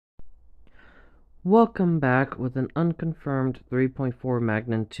Welcome back with an unconfirmed 3.4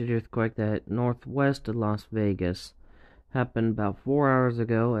 magnitude earthquake that hit northwest of Las Vegas. Happened about 4 hours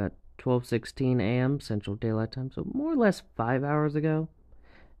ago at 12:16 a.m. Central Daylight Time, so more or less 5 hours ago.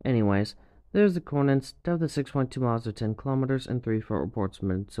 Anyways, there's the coordinates of the 6.2 miles or 10 kilometers and 3 foot reports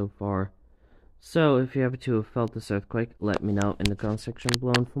made so far. So if you happen to have felt this earthquake, let me know in the comment section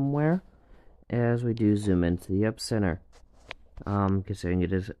below and from where, as we do zoom into the epicenter. Considering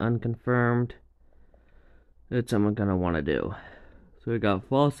it is unconfirmed, it's what I'm gonna want to do. So we got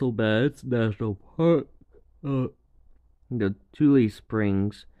Fossil Beds National Park, the Tule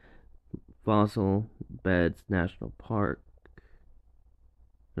Springs Fossil Beds National Park,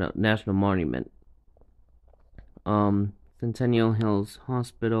 no, National Monument, Centennial Hills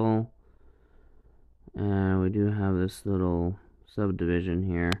Hospital, and we do have this little subdivision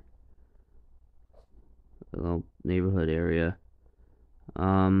here, a little neighborhood area.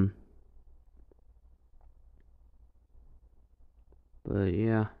 But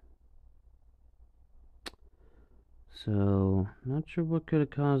yeah. So, not sure what could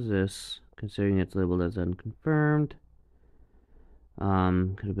have caused this, considering it's labeled as unconfirmed.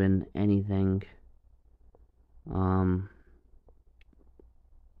 Could have been anything. So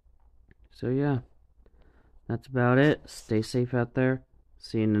yeah. That's about it. Stay safe out there.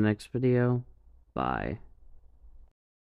 See you in the next video. Bye.